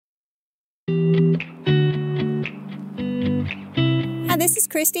This is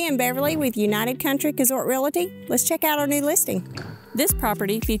Christy and Beverly with United Country Resort Realty. Let's check out our new listing. This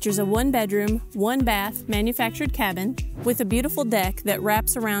property features a one-bedroom, one-bath manufactured cabin with a beautiful deck that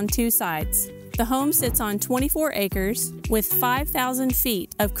wraps around two sides. The home sits on 24 acres with 5,000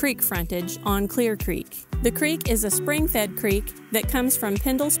 feet of creek frontage on Clear Creek. The creek is a spring-fed creek that comes from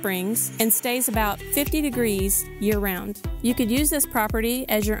Pendle Springs and stays about 50 degrees year-round. You could use this property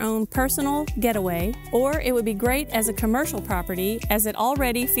as your own personal getaway, or it would be great as a commercial property as it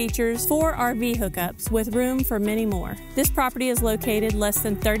already features 4 RV hookups with room for many more. This property is located less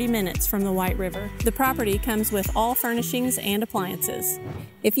than 30 minutes from the White River. The property comes with all furnishings and appliances.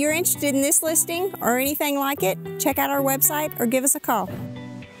 If you're interested in this listing or anything like it, check out our website or give us a call.